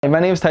Hey, my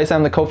name is Tyson.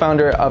 I'm the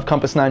co-founder of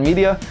Compass 9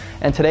 Media,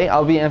 and today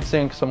I'll be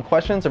answering some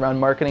questions around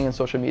marketing and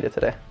social media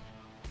today.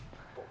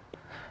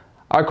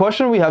 Our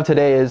question we have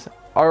today is,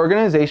 our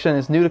organization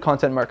is new to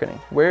content marketing.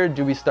 Where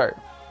do we start?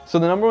 So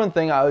the number one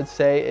thing I would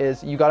say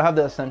is you gotta have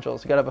the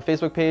essentials. You gotta have a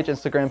Facebook page,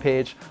 Instagram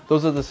page.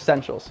 Those are the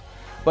essentials.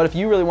 But if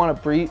you really wanna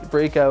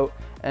break out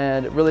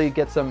and really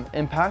get some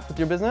impact with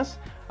your business,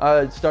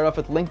 start off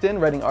with LinkedIn,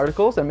 writing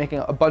articles and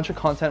making a bunch of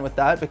content with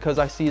that, because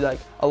I see like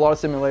a lot of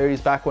similarities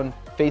back when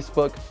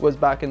Facebook was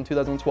back in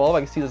 2012. I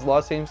can see there's a lot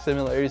of same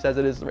similarities as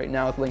it is right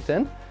now with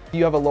LinkedIn. If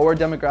you have a lower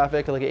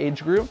demographic, like an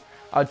age group,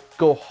 I'd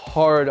go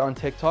hard on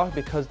TikTok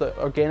because the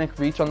organic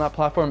reach on that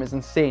platform is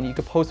insane. You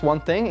could post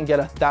one thing and get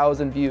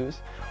 1,000 views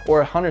or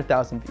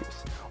 100,000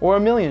 views or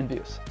 1,000,000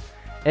 views.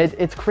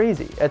 It's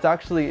crazy. It's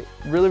actually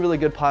really, really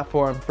good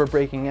platform for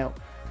breaking out.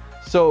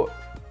 So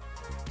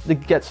to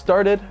get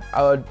started,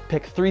 I would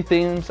pick 3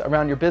 themes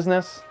around your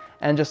business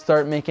and just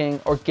start making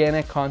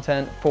organic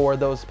content for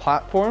those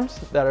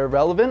platforms that are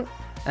relevant.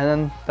 And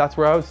then that's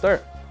where I would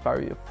start if I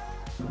were you.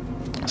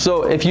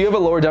 So if you have a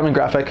lower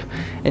demographic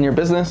in your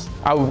business,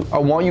 I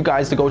want you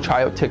guys to go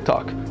try out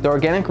TikTok. The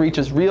organic reach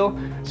is real,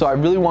 so I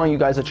really want you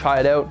guys to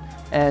try it out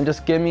and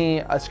just give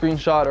me a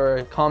screenshot or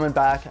a comment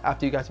back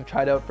after you guys have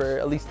tried out for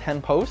at least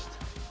 10 posts.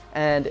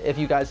 And if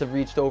you guys have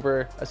reached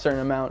over a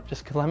certain amount,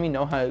 just let me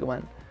know how it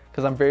went,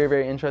 because I'm very,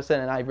 very interested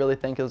and I really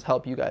think it'll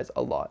help you guys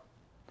a lot.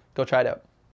 Go try it out.